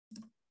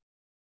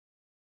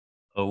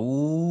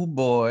Oh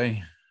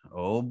boy.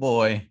 Oh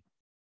boy.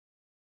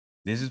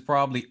 This is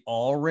probably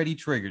already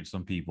triggered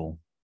some people.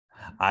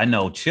 I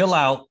know. Chill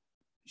out.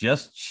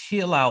 Just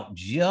chill out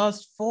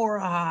just for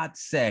a hot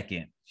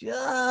second.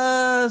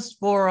 Just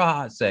for a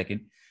hot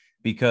second.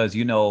 Because,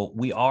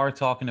 we are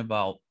talking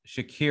about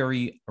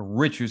Sha'Carri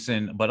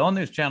Richardson, but on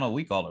this channel,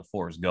 we call her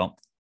Forrest Gump.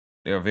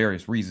 There are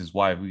various reasons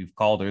why we've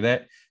called her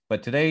that.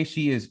 But today,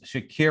 she is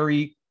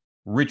Sha'Carri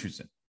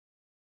Richardson,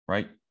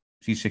 right?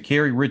 She's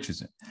Sha'Carri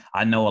Richardson.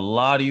 I know a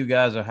lot of you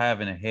guys are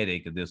having a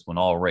headache of this one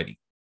already,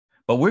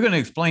 but we're going to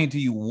explain to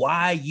you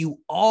why you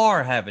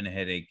are having a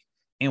headache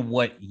and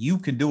what you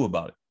can do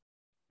about it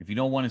if you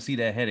don't want to see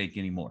that headache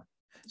anymore.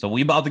 So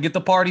we about to get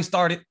the party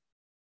started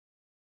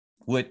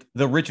with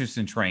the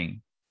Richardson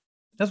train.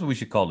 That's what we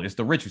should call it. It's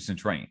the Richardson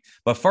train.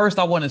 But first,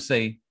 I want to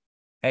say,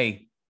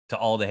 hey, to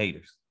all the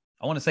haters.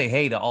 I want to say,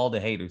 hey, to all the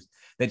haters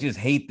that just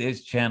hate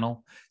this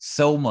channel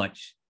so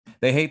much.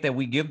 They hate that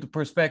we give the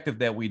perspective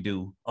that we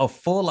do, a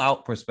full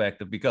out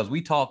perspective, because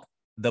we talk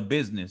the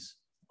business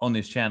on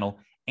this channel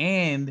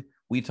and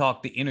we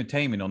talk the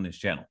entertainment on this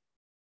channel,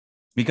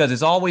 because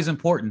it's always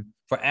important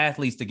for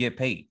athletes to get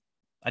paid.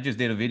 I just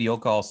did a video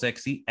called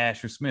Sexy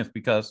Asher Smith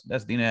because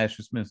that's Dina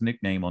Asher Smith's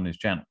nickname on this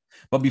channel.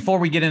 But before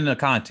we get into the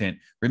content,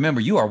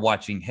 remember, you are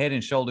watching Head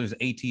and Shoulders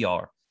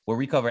ATR, where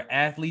we cover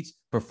athletes,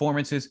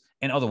 performances,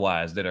 and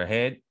otherwise that are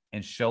head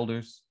and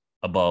shoulders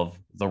above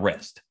the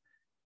rest.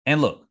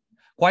 And look,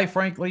 quite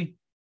frankly,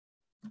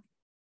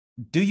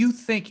 do you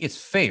think it's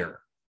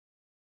fair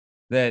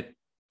that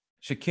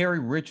Sha'Carri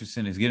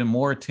Richardson is getting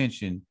more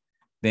attention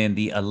than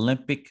the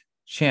Olympic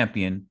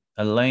champion,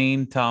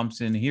 Elaine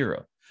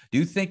Thompson-Herah? Do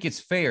you think it's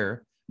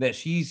fair that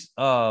she's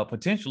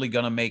potentially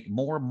going to make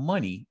more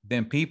money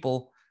than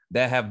people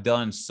that have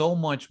done so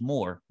much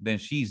more than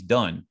she's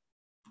done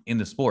in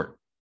the sport?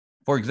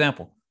 For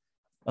example,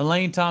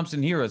 Elaine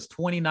Thompson-Herah is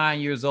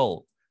 29 years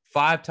old,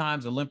 5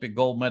 times Olympic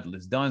gold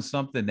medalist, done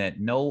something that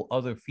no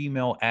other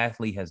female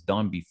athlete has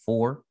done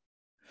before,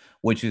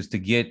 which is to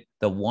get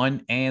the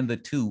 1 and the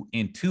 2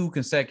 in 2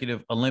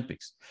 consecutive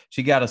Olympics.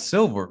 She got a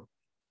silver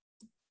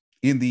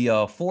in the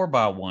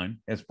 4x1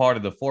 as part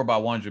of the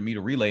 4x100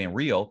 meter relay in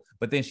Rio,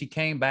 but then she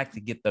came back to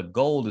get the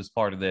gold as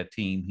part of that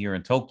team here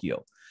in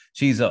Tokyo.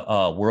 She's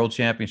a world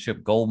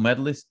championship gold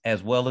medalist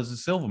as well as a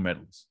silver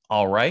medalist.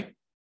 All right,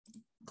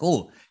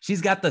 cool.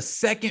 She's got the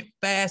second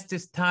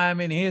fastest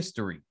time in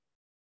history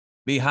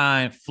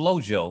behind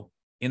Flojo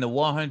in the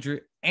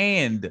 100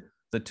 and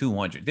the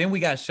 200. Then we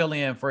got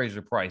Shelly-Ann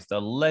Fraser-Pryce,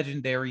 the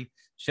legendary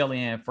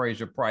Shelly-Ann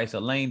Fraser-Pryce,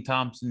 Elaine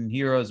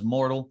Thompson-Herah's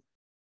mortal,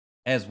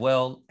 as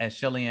well as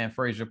Shelly-Ann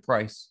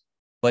Fraser-Pryce,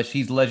 but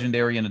she's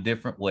legendary in a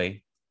different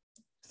way.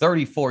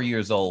 34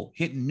 years old,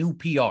 hitting new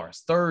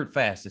PRs, 3rd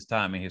fastest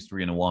time in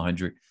history in the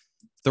 100,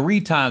 3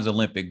 times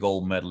Olympic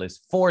gold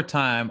medalist,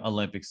 4-time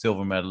Olympic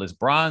silver medalist,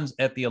 bronze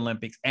at the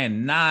Olympics,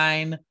 and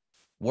 9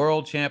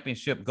 world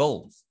championship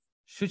golds.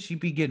 Should she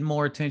be getting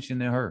more attention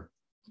than her?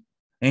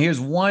 And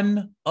here's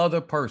one other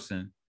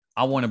person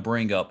I want to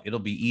bring up. It'll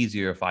be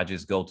easier if I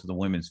just go to the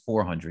women's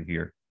 400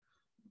 here.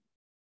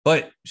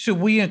 But should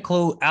we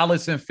include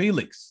Allyson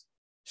Felix?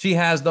 She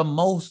has the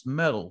most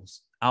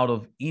medals out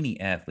of any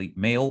athlete,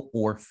 male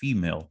or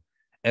female,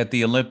 at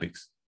the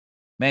Olympics.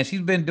 Man, she's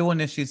been doing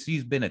this since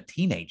she's been a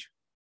teenager.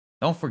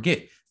 Don't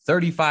forget,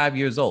 35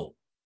 years old.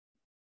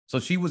 So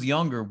she was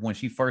younger when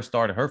she first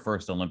started her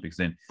first Olympics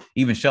than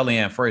even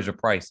Shelly-Ann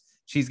Fraser-Pryce.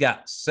 She's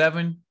got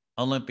 7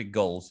 Olympic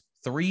golds,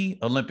 3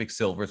 Olympic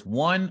silvers,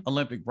 1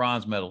 Olympic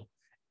bronze medal,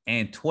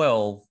 and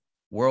 12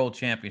 world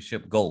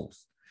championship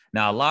golds.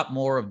 Now, a lot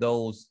more of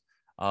those,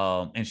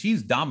 and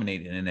she's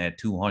dominated in that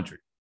 200.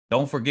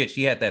 Don't forget,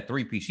 she had that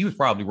 3-piece. She was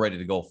probably ready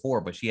to go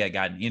 4, but she had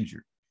gotten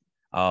injured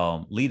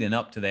leading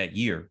up to that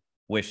year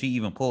where she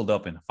even pulled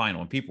up in the final.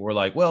 And people were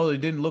like, well,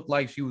 it didn't look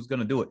like she was going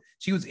to do it.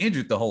 She was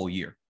injured the whole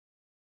year.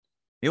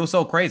 It was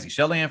so crazy.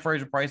 Shelly-Ann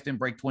Fraser-Pryce didn't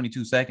break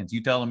 22 seconds.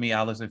 You telling me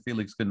Allyson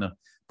Felix couldn't have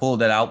pulled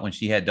that out when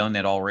she had done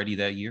that already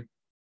that year?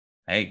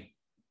 Hey,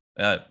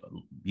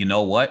 you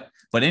know what?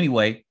 But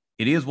anyway,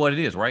 it is what it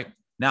is, right?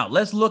 Now,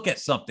 let's look at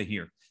something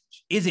here.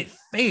 Is it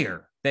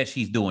fair that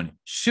she's doing it?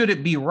 Should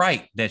it be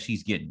right that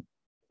she's getting it?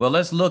 Well,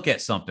 let's look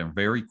at something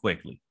very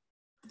quickly.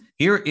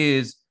 Here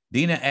is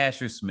Dina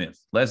Asher Smith.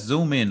 Let's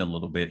zoom in a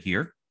little bit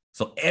here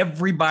so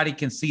everybody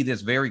can see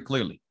this very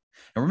clearly.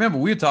 And remember,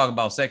 we're talking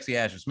about Sexy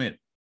Asher Smith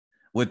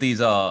with these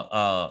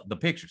the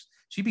pictures.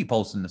 She be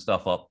posting the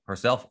stuff up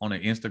herself on her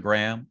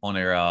Instagram, on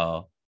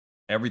her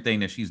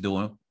everything that she's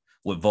doing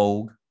with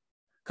Vogue,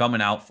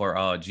 coming out for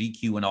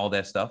GQ and all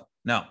that stuff.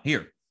 Now,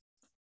 here.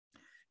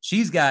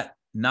 She's got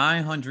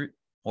 900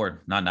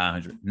 or not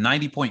 900,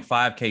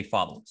 90.5K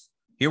followers.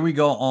 Here we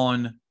go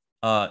on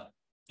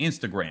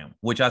Instagram,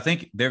 which I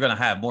think they're going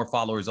to have more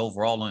followers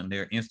overall on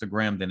their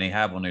Instagram than they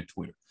have on their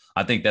Twitter.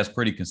 I think that's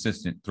pretty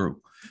consistent through.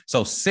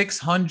 So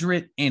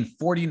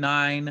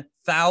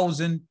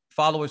 649,000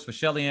 followers for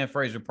Shelly-Ann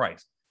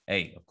Fraser-Pryce.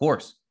 Hey, of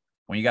course,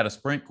 when you got a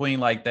sprint queen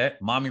like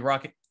that, Mommy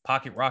Rocket,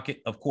 Pocket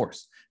Rocket, of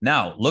course.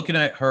 Now, looking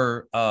at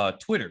her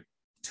Twitter,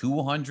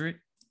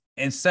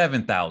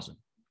 207,000,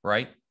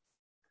 right?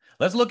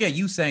 Let's look at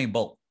Usain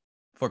Bolt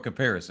for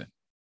comparison.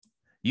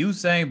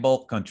 Usain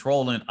Bolt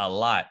controlling a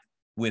lot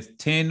with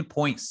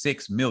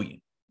 10.6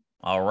 million.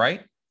 All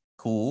right.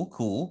 Cool,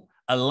 cool.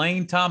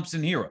 Elaine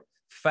thompson-herah,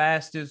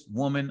 fastest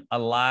woman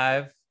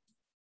alive.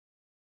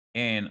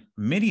 And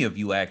many of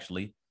you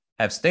actually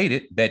have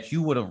stated that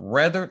you would have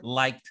rather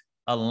liked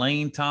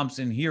Elaine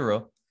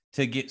thompson-herah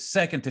to get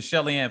second to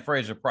Shelly-Ann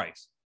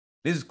Fraser-Pryce.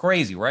 This is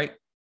crazy, right?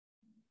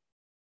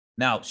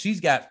 Now, she's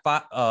got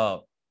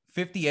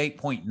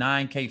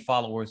 58.9K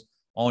followers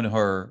on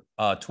her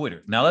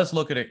Twitter. Now, let's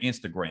look at her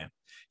Instagram.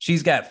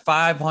 She's got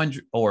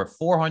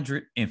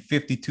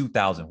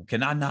 452,000.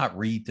 Can I not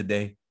read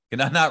today? Can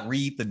I not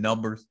read the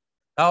numbers?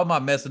 How am I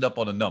messing up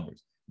on the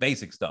numbers?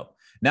 Basic stuff.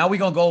 Now we're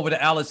going to go over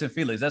to Allison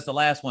Felix. That's the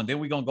last one. Then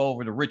we're going to go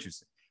over to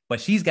Richardson. But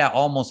she's got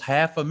almost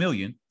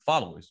 500,000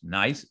 followers.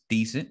 Nice,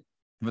 decent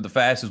for the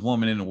fastest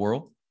woman in the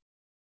world.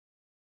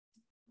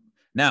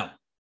 Now,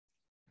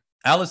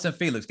 Allison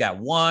Felix got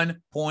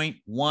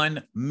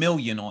 1.1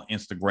 million on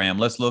Instagram.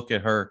 Let's look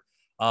at her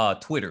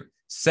Twitter.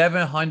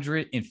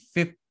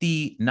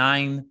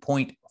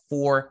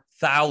 759.4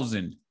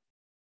 thousand.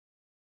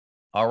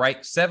 All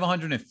right,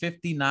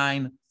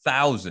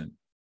 759,000.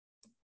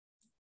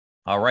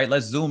 All right,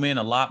 let's zoom in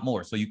a lot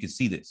more so you can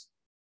see this.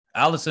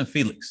 Allison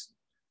Felix,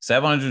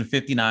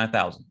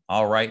 759,000.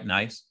 All right,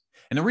 nice.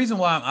 And the reason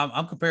why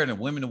I'm comparing the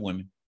women to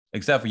women,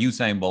 except for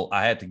Usain Bolt,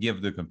 I had to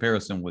give the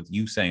comparison with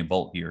Usain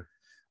Bolt here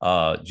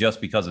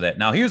just because of that.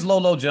 Now, here's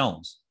Lolo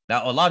Jones.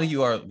 Now, a lot of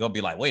you are going to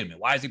be like, wait a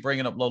minute, why is he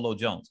bringing up Lolo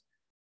Jones?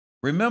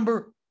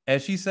 Remember,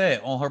 as she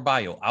said on her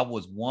bio, I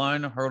was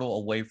one hurdle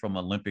away from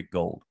Olympic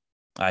gold.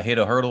 I hit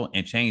a hurdle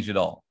and changed it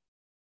all.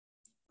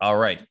 All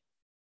right.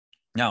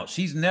 Now,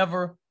 she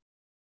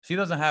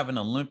doesn't have an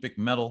Olympic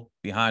medal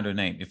behind her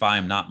name, if I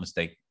am not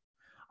mistaken.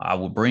 I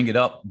will bring it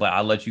up, but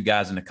I'll let you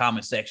guys in the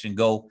comment section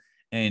go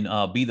and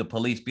be the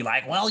police, be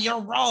like, well,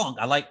 you're wrong.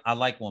 I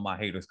like when my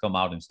haters come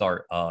out and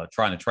start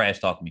trying to trash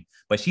talk me.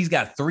 But she's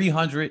got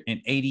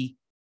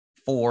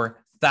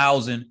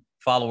 384,000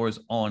 followers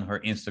on her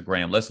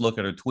Instagram. Let's look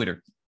at her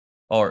Twitter.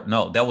 Or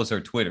no, that was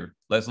her Twitter.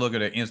 Let's look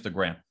at her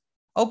Instagram.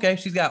 Okay,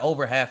 she's got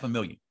over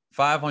 500,000,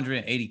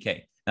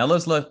 580K. Now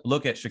let's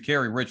look at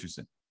Sha'Carri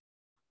Richardson.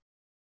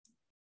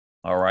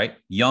 All right,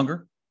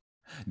 younger,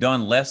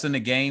 done less in the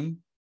game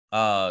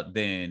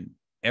than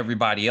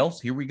everybody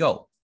else. Here we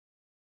go.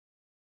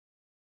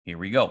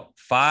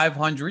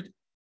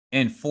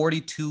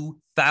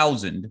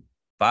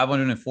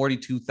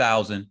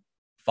 542,000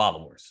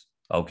 followers.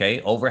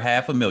 Okay, over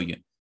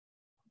 500,000.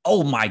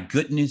 Oh my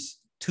goodness,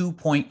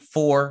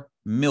 2.4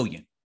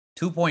 million.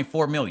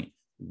 2.4 million.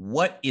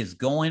 What is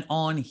going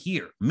on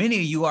here? Many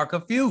of you are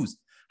confused.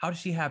 How does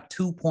she have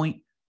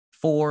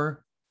 2.4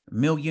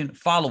 million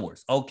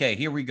followers? Okay,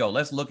 here we go.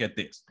 Let's look at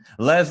this.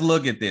 Let's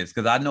look at this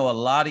because I know a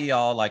lot of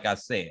y'all, like I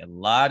said, a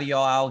lot of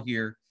y'all out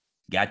here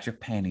got your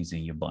panties in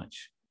your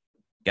bunch.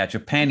 Got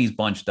your panties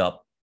bunched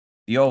up.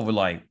 You're over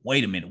like,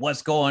 wait a minute,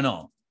 what's going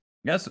on?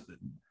 Yes.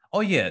 Oh,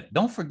 yeah.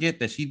 Don't forget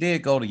that she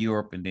did go to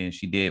Europe and then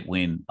she did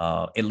win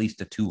at least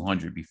a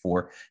 200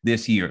 before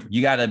this year.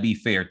 You got to be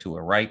fair to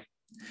her, right?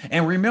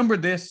 And remember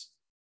this,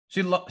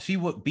 she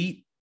would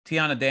beat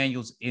Tiana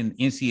Daniels in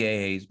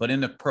NCAAs, but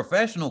in the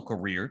professional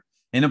career,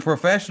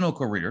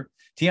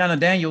 Tiana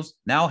Daniels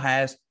now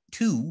has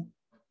two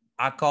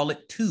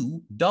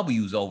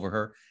W's over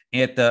her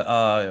at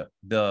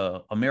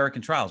the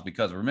American trials,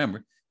 because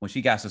remember, when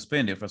she got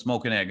suspended for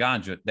smoking that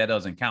ganja, that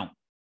doesn't count.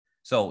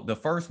 So the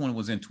first one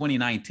was in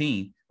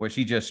 2019, where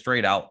she just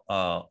straight out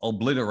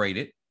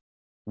obliterated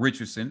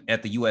Richardson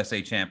at the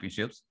USA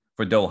Championships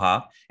for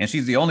Doha. And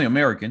she's the only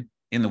American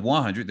in the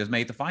 100 that's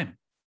made the final.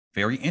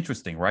 Very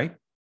interesting, right?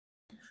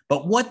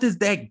 But what does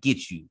that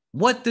get you?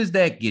 What does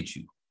that get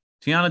you?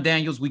 Tiana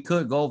Daniels, we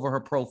could go over her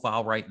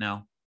profile right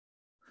now,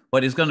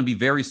 but it's going to be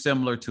very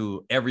similar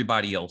to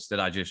everybody else that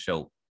I just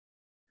showed.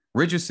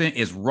 Richardson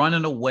is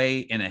running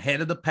away and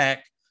ahead of the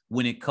pack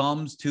when it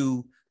comes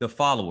to the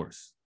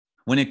followers,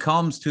 when it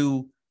comes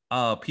to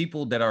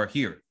people that are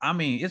here. I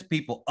mean, it's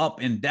people up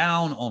and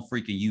down on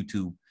freaking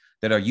YouTube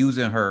that are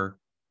using her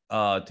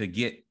to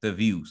get the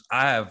views.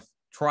 I have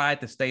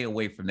tried to stay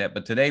away from that,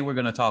 but today we're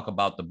going to talk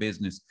about the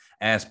business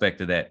aspect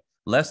of that.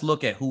 Let's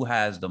look at who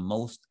has the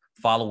most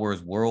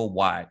followers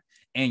worldwide.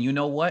 And you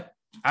know what?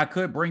 I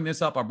could bring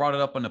this up. I brought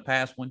it up on the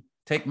past one.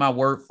 Take my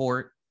word for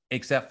it,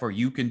 except for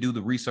you can do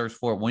the research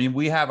for it. When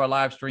we have our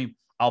live stream,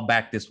 I'll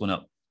back this one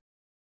up.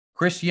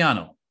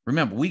 Cristiano.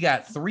 Remember, we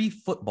got three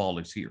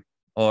footballers here,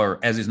 or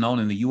as is known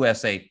in the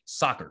USA,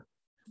 soccer.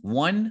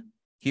 One,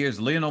 here's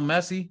Lionel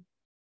Messi.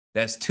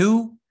 That's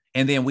two.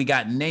 And then we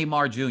got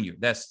Neymar Jr.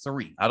 That's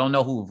three. I don't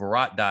know who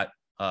Virat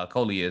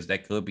Kohli is.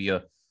 That could be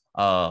a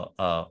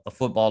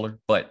footballer.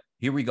 But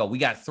here we go. We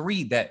got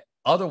three that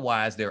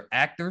otherwise they're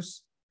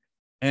actors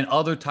and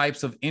other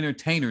types of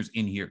entertainers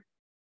in here.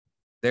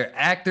 They're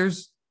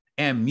actors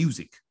and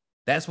music.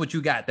 That's what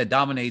you got that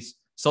dominates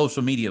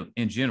social media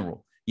in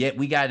general. Yet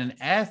we got an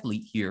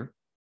athlete here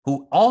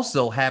who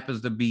also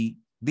happens to be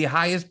the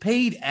highest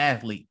paid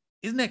athlete.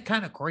 Isn't that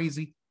kind of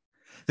crazy?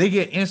 They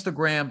get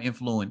Instagram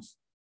influence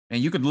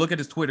And you could look at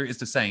his Twitter. It's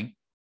the same.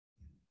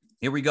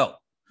 Here we go.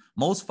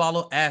 Most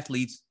follow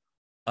athletes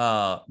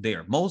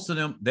there. Most of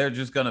them, they're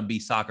just going to be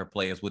soccer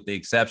players with the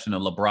exception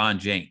of LeBron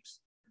James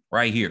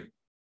right here.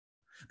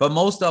 But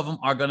most of them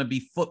are going to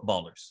be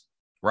footballers,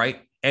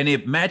 right? And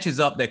it matches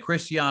up that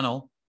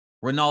Cristiano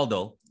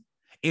Ronaldo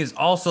is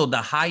also the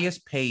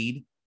highest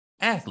paid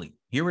athlete.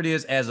 Here it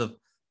is as of,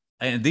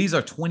 and these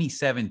are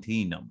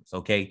 2017 numbers,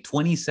 okay?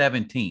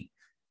 2017.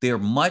 They're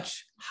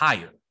much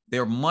higher.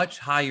 They're much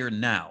higher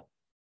now,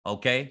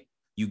 okay?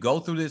 You go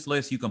through this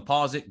list. You can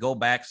pause it, go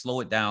back, slow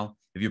it down.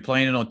 If you're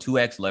playing it on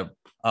 2x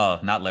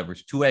not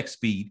leverage, 2x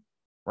speed,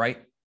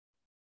 right?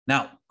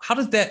 Now, how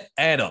does that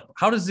add up?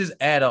 How does this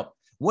add up?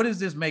 What does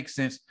this make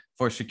sense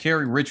for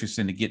Sha'Carri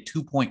Richardson to get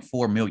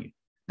 2.4 million?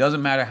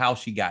 Doesn't matter how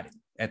she got it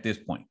at this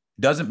point.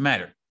 Doesn't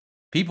matter.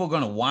 People are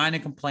going to whine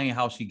and complain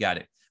how she got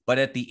it. But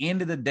at the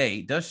end of the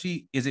day,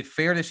 is it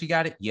fair that she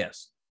got it?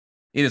 Yes.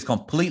 It is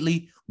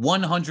completely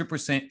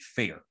 100%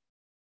 fair.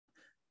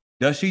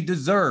 Does she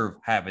deserve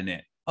having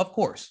it? Of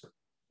course.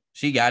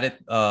 She got it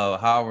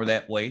however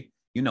that way.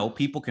 You know,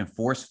 people can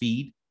force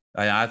feed.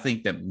 I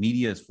think that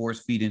media is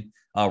force feeding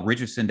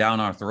Richardson down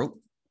our throat,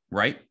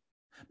 right?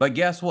 But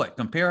guess what?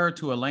 Compare her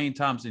to Elaine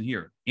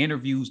thompson-herah.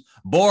 Interviews,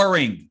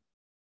 boring.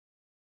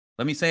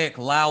 Let me say it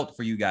loud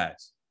for you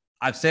guys.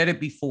 I've said it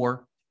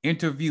before.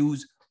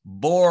 Interviews,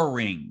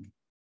 boring.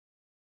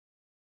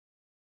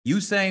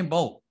 Usain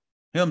Bolt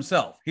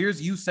himself.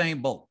 Here's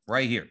Usain Bolt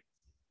right here.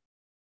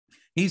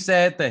 He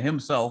said that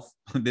himself,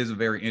 this is a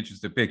very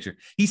interesting picture.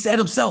 He said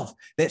himself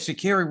that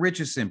Sha'Carri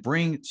Richardson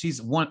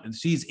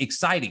she's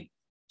exciting.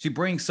 She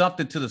brings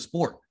something to the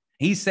sport.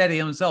 He said it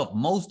himself.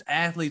 Most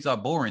athletes are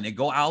boring. They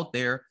go out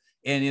there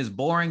and it's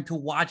boring to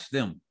watch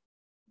them.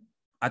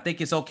 I think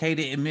it's okay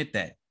to admit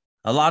that.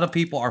 A lot of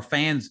people are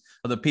fans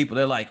of the people.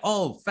 They're like,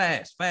 oh,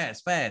 fast,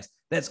 fast, fast.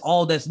 That's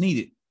all that's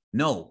needed.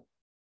 No,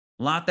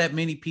 not that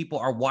many people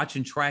are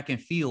watching track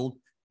and field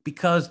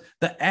because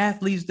the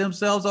athletes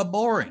themselves are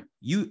boring.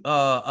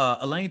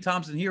 Elaine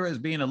thompson-herah is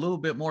being a little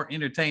bit more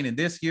entertaining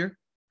this year.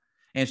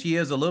 And she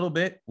is a little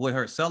bit with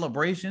her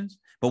celebrations.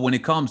 But when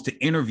it comes to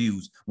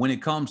interviews, when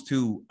it comes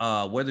to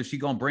whether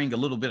she's going to bring a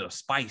little bit of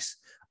spice,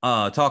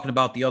 talking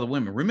about the other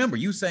women. Remember,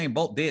 Usain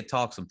Bolt did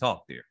talk some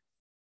talk there.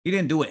 He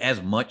didn't do it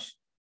as much,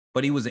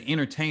 but he was an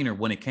entertainer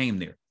when it came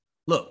there.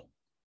 Look,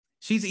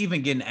 she's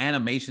even getting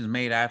animations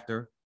made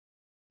after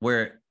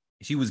where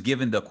she was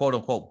given the quote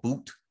unquote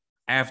boot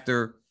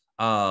after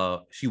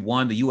she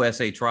won the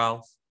USA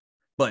trials.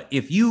 But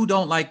if you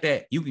don't like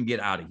that, you can get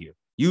out of here.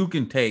 You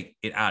can take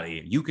it out of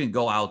here. You can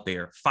go out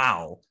there,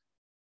 foul,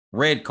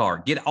 red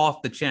card, get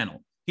off the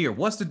channel. Here,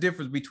 what's the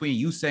difference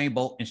between Usain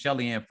Bolt and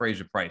Shelly-Ann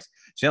Fraser-Pryce?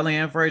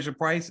 Shelly-Ann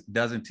Fraser-Pryce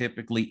doesn't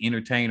typically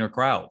entertain her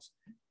crowds.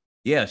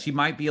 Yeah, she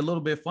might be a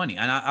little bit funny.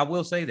 And I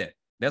will say that.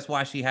 That's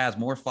why she has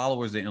more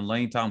followers than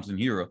Elaine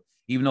thompson-herah,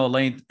 even though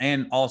Elaine,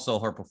 and also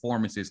her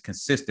performances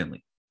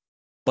consistently.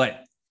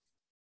 But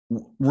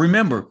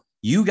remember,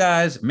 you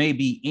guys may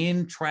be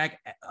in track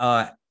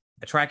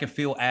and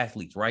field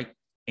athletes, right?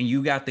 And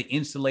you got the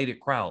insulated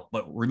crowd.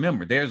 But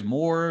remember, there's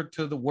more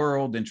to the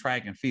world than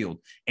track and field.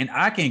 And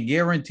I can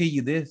guarantee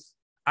you this.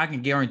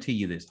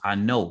 I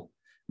know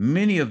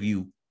many of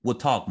you will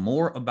talk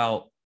more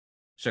about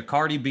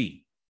Sha'Carri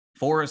B,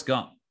 Forrest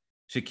Gump,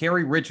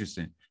 Sha'Carri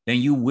Richardson than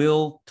you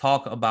will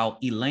talk about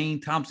Elaine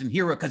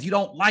thompson-herah because you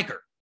don't like her.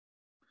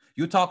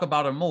 You'll talk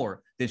about her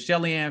more than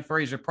Shelly-Ann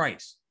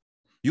Fraser-Pryce.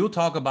 You'll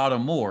talk about her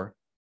more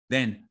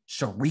than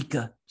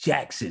Shericka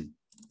Jackson.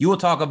 You will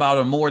talk about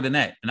her more than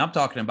that. And I'm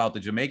talking about the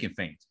Jamaican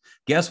fans.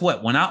 Guess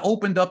what? When I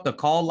opened up the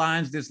call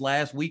lines this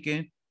last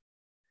weekend,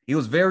 it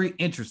was very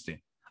interesting.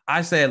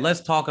 I said,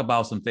 let's talk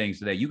about some things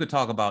today. You could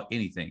talk about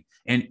anything.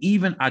 And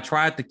even I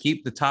tried to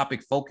keep the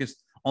topic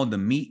focused on the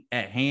meat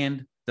at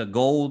hand, the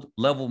gold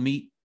level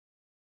meat.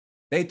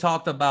 They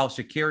talked about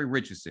Sha'Carri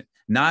Richardson,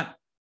 not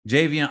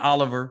Javian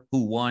Oliver,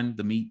 who won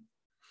the meet,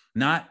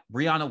 not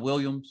Brianna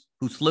Williams,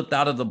 who slipped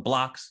out of the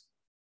blocks,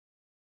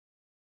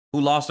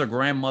 who lost her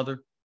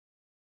grandmother.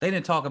 They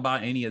didn't talk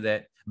about any of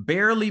that.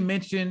 Barely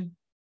mentioned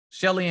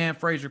Shelly-Ann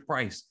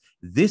Fraser-Pryce.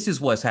 This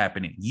is what's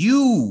happening.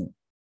 You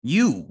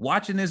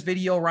watching this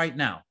video right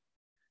now,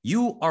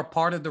 you are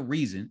part of the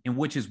reason in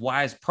which is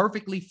why it's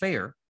perfectly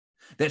fair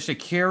that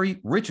Sha'Carri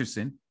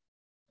Richardson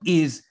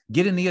is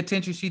getting the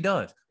attention she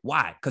does.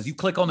 Why? Because you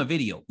click on the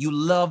video. You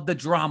love the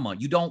drama.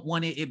 You don't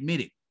want to admit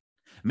it.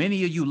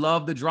 Many of you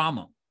love the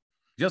drama.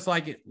 Just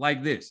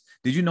like this.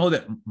 Did you know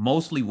that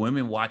mostly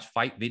women watch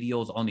fight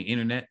videos on the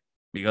internet?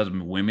 Because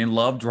women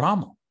love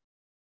drama.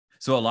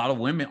 So a lot of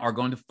women are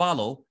going to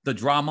follow the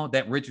drama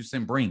that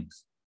Richardson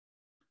brings.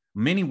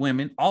 Many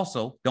women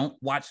also don't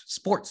watch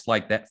sports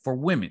like that for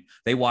women.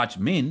 They watch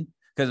men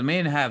because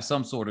men have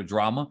some sort of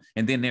drama.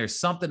 And then there's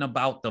something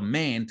about the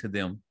man to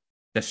them,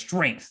 the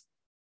strength,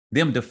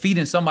 them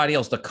defeating somebody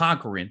else, the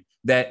conquering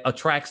that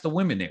attracts the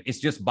women there. It's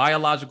just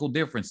biological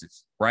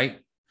differences, right?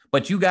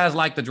 But you guys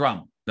like the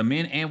drama. The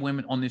men and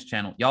women on this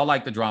channel, y'all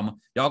like the drama.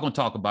 Y'all going to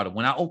talk about it.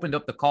 When I opened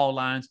up the call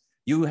lines,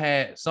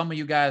 some of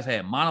you guys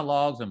had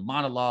monologues and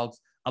monologues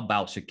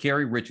about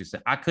Sha'Carri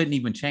Richardson. I couldn't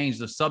even change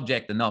the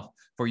subject enough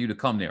for you to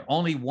come there.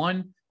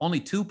 Only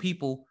two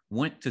people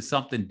went to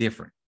something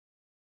different.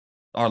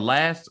 Our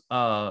last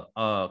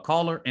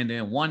caller, and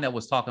then one that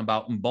was talking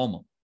about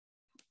Mboma.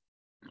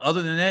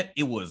 Other than that,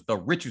 it was the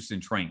Richardson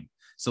train.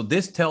 So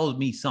this tells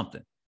me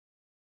something.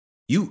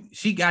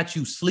 She got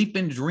you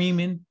sleeping,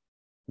 dreaming,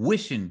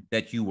 wishing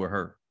that you were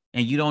her,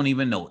 and you don't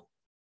even know it.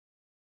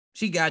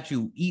 She got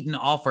you eating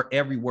off her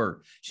every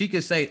word. She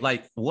could say,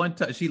 like, one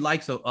time she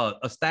likes a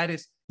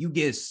status. You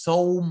get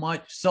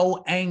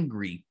so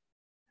angry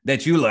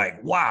that you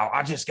like, wow,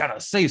 I just gotta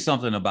say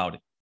something about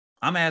it.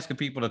 I'm asking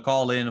people to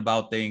call in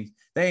about things.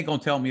 They ain't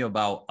gonna tell me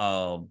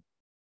about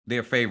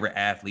their favorite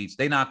athletes.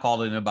 They're not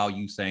calling in about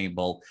Usain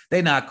Bolt.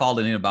 They're not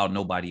calling in about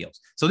nobody else.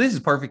 So this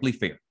is perfectly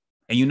fair.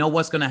 And you know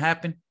what's gonna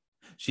happen?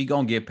 She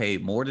gonna get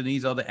paid more than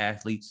these other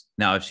athletes.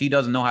 Now, if she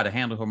doesn't know how to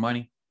handle her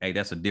money, hey,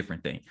 that's a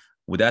different thing.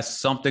 Well, that's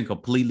something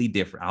completely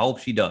different. I hope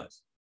she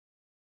does.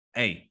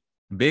 Hey,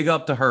 big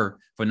up to her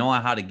for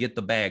knowing how to get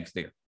the bags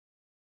there.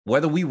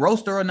 Whether we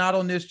roast her or not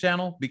on this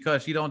channel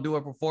because she don't do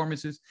her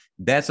performances,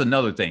 that's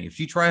another thing. If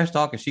she trash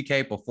talk and she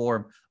can't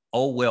perform,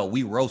 oh, well,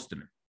 we roasting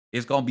her.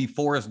 It's going to be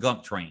Forrest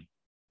Gump train.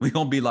 We're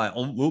going to be like,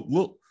 oh,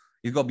 look.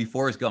 It's going to be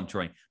Forrest Gump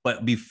train.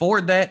 But before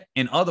that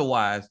and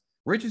otherwise,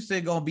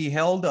 Richardson going to be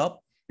held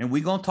up, and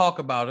we're going to talk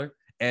about her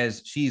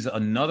as she's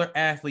another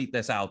athlete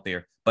that's out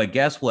there. But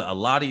guess what? A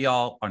lot of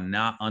y'all are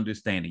not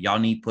understanding. Y'all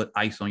need to put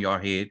ice on your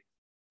head,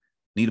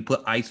 need to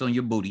put ice on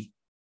your booty,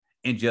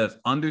 and just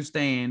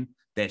understand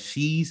that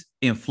she's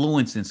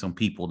influencing some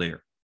people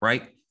there,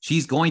 right?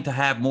 She's going to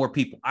have more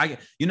people.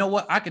 You know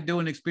what? I could do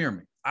an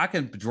experiment. I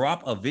can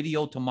drop a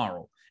video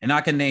tomorrow, and I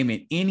can name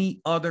it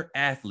any other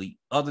athlete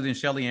other than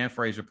Shelly-Ann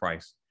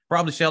Fraser-Pryce.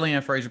 Probably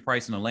Shelly-Ann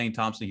Fraser-Pryce and Elaine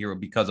thompson-herah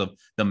because of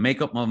the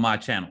makeup of my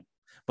channel.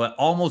 But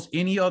almost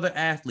any other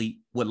athlete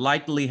would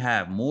likely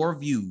have more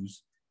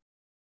views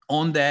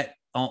on that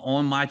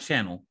on my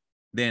channel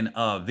than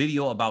a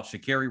video about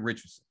Sha'Carri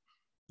Richardson.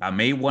 I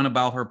made one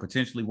about her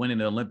potentially winning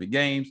the Olympic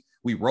Games.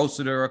 We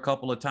roasted her a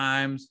couple of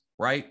times,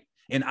 right?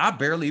 And I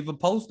barely even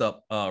post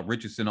up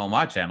Richardson on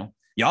my channel.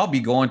 Y'all be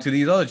going to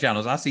these other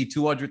channels. I see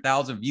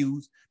 200,000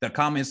 views. The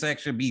comment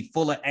section be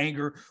full of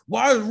anger.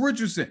 Why is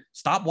Richardson?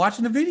 Stop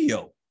watching the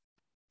video.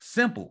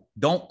 Simple.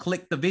 Don't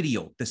click the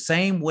video. The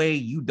same way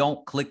you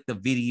don't click the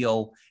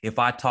video if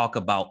I talk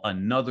about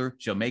another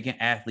Jamaican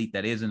athlete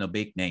that isn't a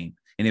big name,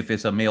 and if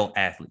it's a male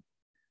athlete.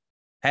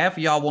 Half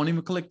of y'all won't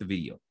even click the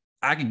video.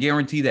 I can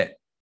guarantee that.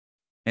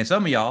 And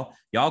some of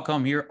y'all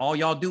come here, all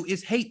y'all do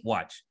is hate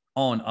watch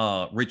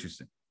on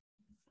Richardson.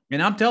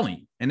 And I'm telling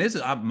you, and this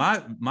is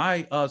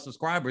my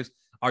subscribers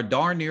are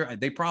darn near,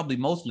 they probably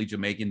mostly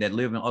Jamaican that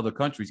live in other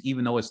countries,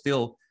 even though it's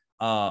still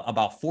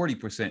about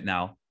 40%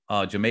 now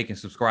Jamaican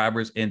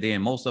subscribers, and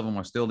then most of them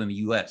are still in the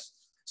US.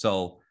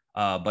 So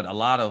but a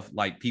lot of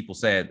like people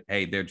said,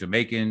 hey, they're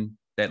Jamaican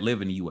that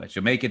live in the US,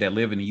 Jamaican that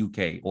live in the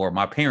UK, or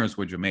my parents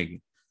were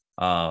Jamaican,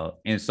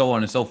 and so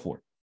on and so forth.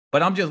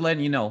 But I'm just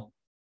letting you know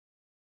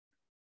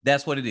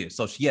that's what it is.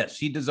 So yes,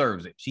 she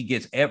deserves it. She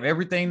gets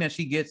everything that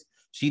she gets.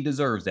 She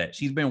deserves that.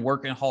 She's been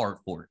working hard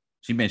for it.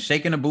 She's been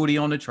shaking her booty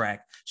on the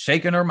track,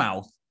 shaking her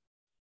mouth,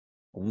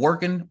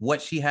 working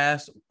what she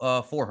has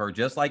for her.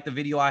 Just like the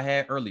video I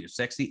had earlier,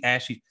 sexy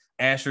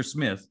Asher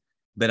Smith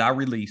that I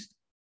released.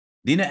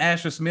 Dina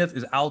Asher Smith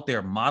is out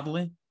there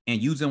modeling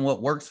and using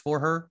what works for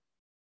her,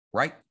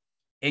 right?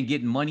 And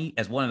getting money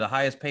as one of the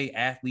highest paid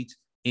athletes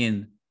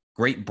in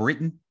Great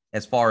Britain.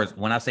 As far as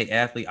when I say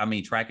athlete, I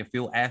mean track and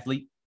field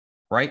athlete,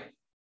 right?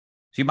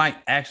 She might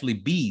actually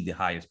be the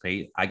highest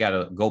paid. I got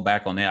to go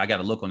back on that. I got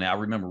to look on that. I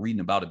remember reading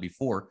about it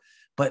before.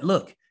 But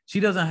look, she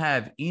doesn't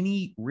have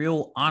any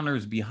real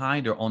honors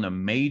behind her on a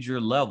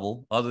major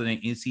level other than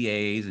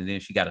NCAAs. And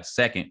then she got a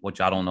second, which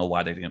I don't know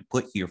why they didn't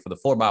put here for the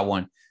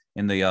 4x1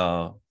 in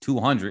the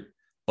 200.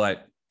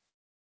 But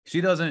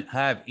she doesn't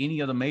have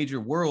any of the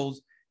major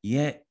worlds,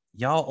 yet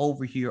y'all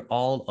over here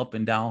all up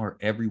and down her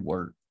every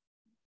word.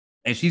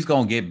 And she's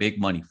going to get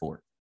big money for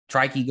it.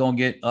 Trikey going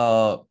to get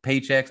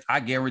paychecks. I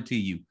guarantee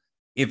you.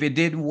 If it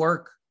didn't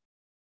work,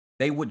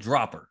 they would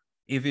drop her.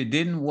 If it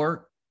didn't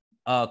work,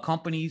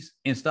 companies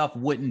and stuff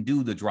wouldn't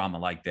do the drama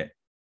like that,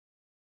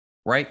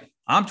 right?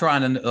 I'm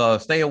trying to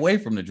stay away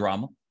from the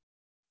drama,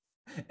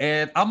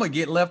 and I'm going to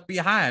get left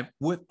behind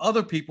with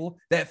other people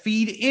that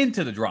feed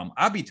into the drama.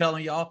 I'll be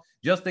telling y'all,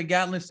 Justin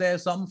Gatlin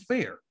said something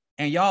fair,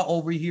 and y'all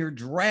over here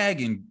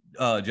dragging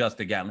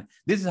Justin Gatlin.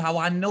 This is how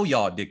I know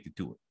y'all addicted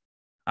to it.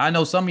 I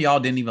know some of y'all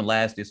didn't even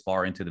last this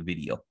far into the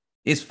video.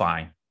 It's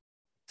fine.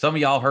 Some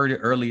of y'all heard it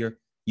earlier.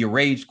 You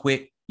rage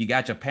quit. You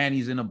got your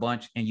panties in a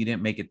bunch and you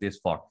didn't make it this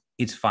far.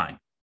 It's fine.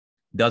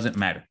 Doesn't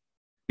matter.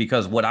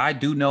 Because what I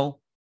do know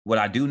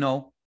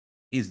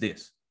is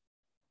this,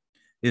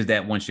 is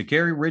that when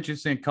Sha'Carri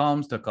Richardson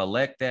comes to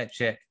collect that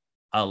check,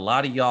 a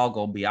lot of y'all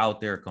going to be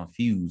out there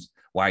confused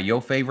why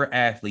your favorite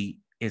athlete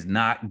is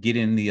not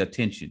getting the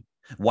attention.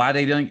 Why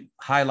they didn't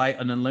highlight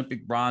an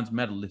Olympic bronze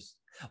medalist.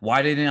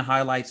 Why they didn't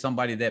highlight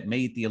somebody that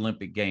made the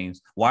Olympic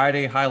Games. Why are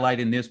they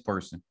highlighting this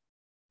person?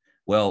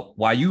 Well,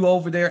 while you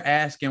over there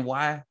asking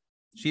why,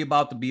 She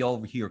about to be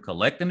over here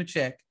collecting a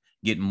check,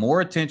 getting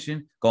more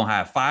attention, gonna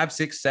have 5,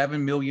 6,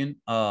 7 million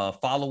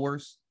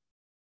followers.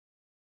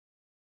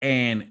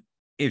 And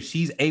if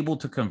she's able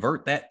to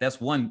convert that,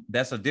 that's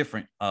a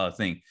different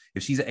thing.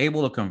 If she's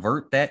able to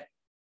convert that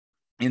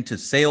into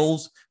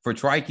sales for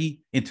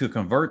Trikey, and to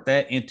convert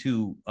that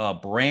into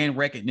brand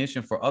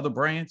recognition for other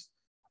brands,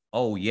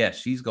 oh yes,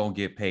 she's gonna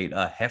get paid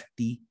a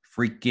hefty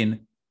freaking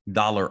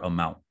dollar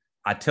amount.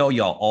 I tell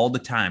y'all all the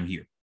time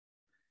here,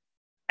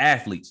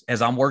 athletes,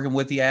 as I'm working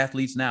with the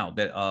athletes now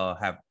that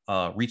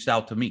have reached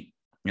out to me,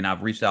 and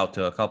I've reached out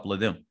to a couple of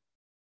them.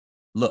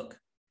 Look,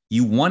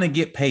 you want to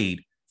get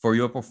paid for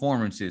your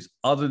performances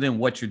other than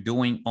what you're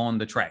doing on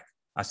the track.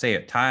 I say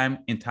it time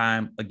and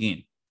time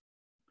again.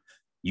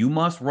 You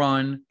must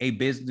run a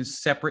business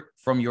separate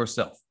from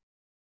yourself.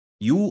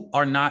 You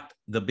are not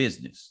the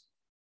business.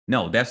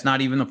 No, that's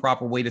not even the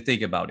proper way to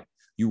think about it.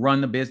 You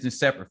run the business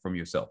separate from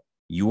yourself.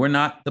 You are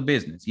not the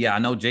business. Yeah, I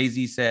know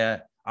Jay-Z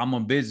said, I'm a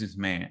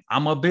businessman.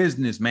 I'm a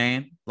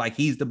businessman, like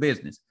he's the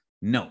business.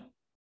 No.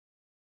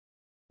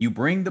 You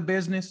bring the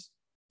business.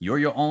 You're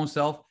your own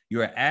self.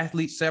 You're an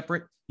athlete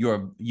separate.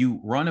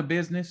 You run a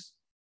business,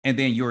 and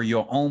then you're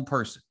your own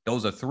person.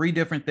 Those are 3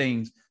 different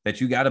things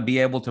that you got to be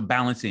able to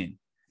balance in.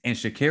 And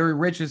Sha'Carri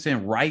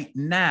Richardson right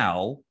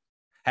now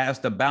has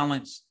to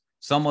balance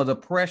some of the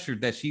pressure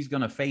that she's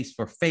going to face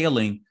for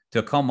failing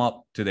to come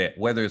up to that,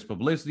 whether it's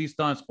publicity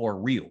stunts or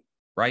real,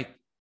 right?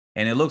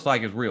 And it looks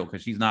like it's real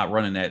because she's not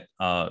running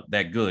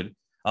that good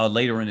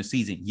later in the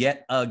season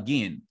yet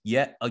again.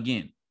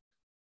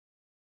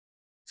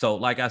 So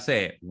like I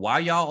said, why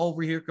y'all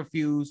over here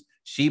confused?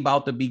 She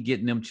about to be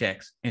getting them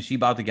checks, and she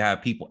about to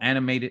have people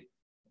animated,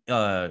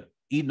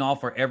 eating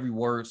off her every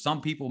word.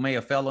 Some people may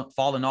have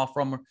fallen off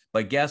from her,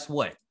 but guess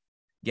what?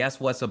 Guess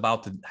what's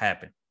about to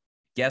happen?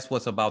 Guess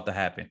what's about to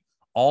happen?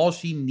 All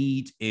she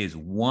needs is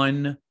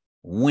one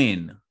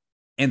win,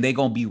 and they're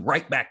going to be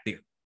right back there.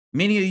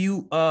 Many of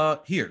you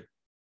here,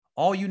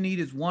 all you need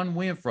is one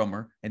win from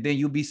her, and then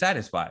you'll be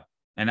satisfied.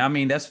 And I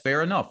mean, that's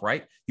fair enough,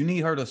 right? You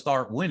need her to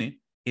start winning.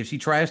 If she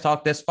trash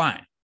talk, that's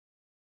fine,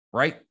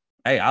 right?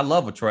 Hey, I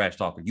love a trash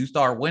talker. You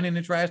start winning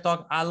the trash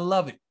talk, I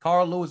love it.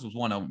 Carl Lewis was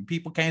one of them.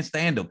 People can't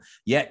stand him.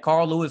 Yet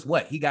Carl Lewis,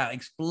 what? He got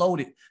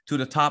exploded to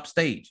the top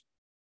stage,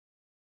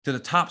 to the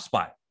top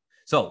spot.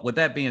 So with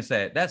that being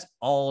said, that's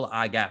all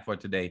I got for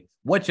today.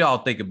 What y'all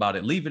think about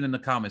it? Leave it in the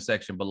comment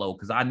section below,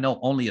 because I know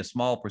only a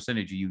small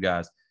percentage of you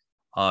guys,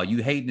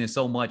 you hating it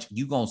so much,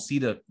 you're going to see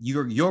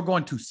you're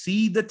going to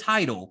see the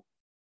title.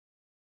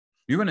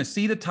 You're going to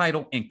see the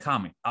title and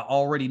comment. I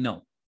already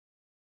know.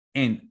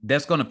 And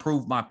that's going to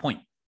prove my point.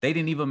 They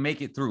didn't even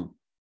make it through.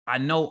 I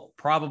know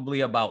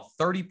probably about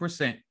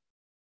 30%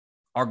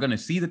 are going to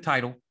see the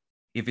title.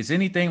 If it's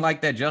anything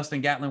like that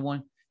Justin Gatlin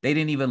one, they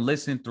didn't even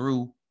listen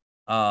through.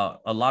 A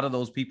lot of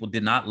those people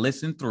did not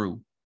listen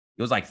through.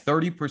 It was like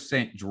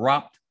 30%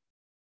 dropped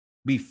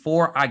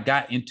before I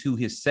got into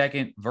his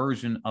second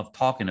version of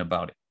talking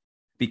about it,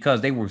 because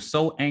they were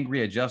so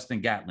angry at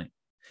Justin Gatlin.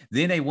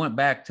 Then they went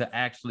back to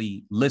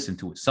actually listen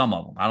to it. Some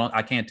of them.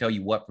 I can't tell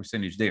you what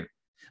percentage there.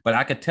 But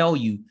I could tell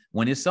you,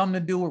 when it's something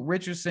to do with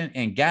Richardson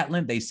and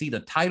Gatlin, they see the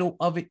title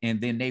of it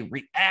and then they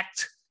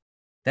react.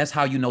 That's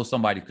how you know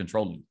somebody's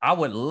controlling you. I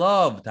would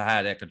love to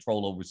have that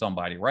control over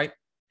somebody, right?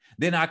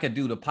 Then I could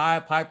do the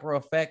Pied Piper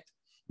effect,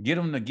 get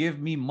them to give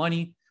me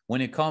money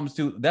when it comes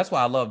to, that's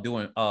why I love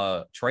doing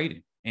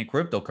trading in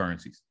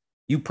cryptocurrencies.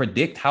 You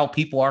predict how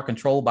people are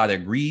controlled by their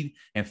greed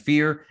and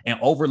fear and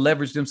over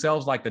leverage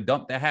themselves, like the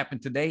dump that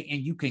happened today,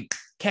 and you can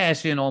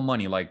cash in on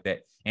money like that.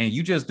 And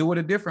you just do it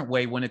a different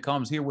way when it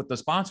comes here with the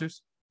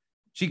sponsors.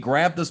 She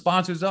grabbed the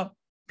sponsors up,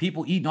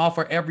 people eating off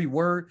her every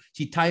word.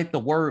 She typed the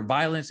word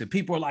violence, and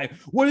people are like,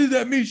 what does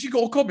that mean? She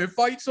gonna come and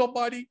fight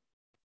somebody?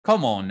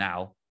 Come on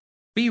now.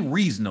 Be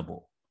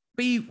reasonable.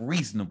 Be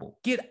reasonable.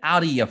 Get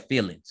out of your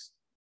feelings.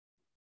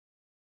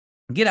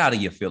 Get out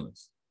of your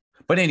feelings.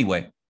 But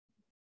anyway,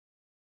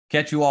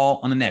 catch you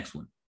all on the next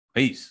one.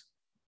 Peace.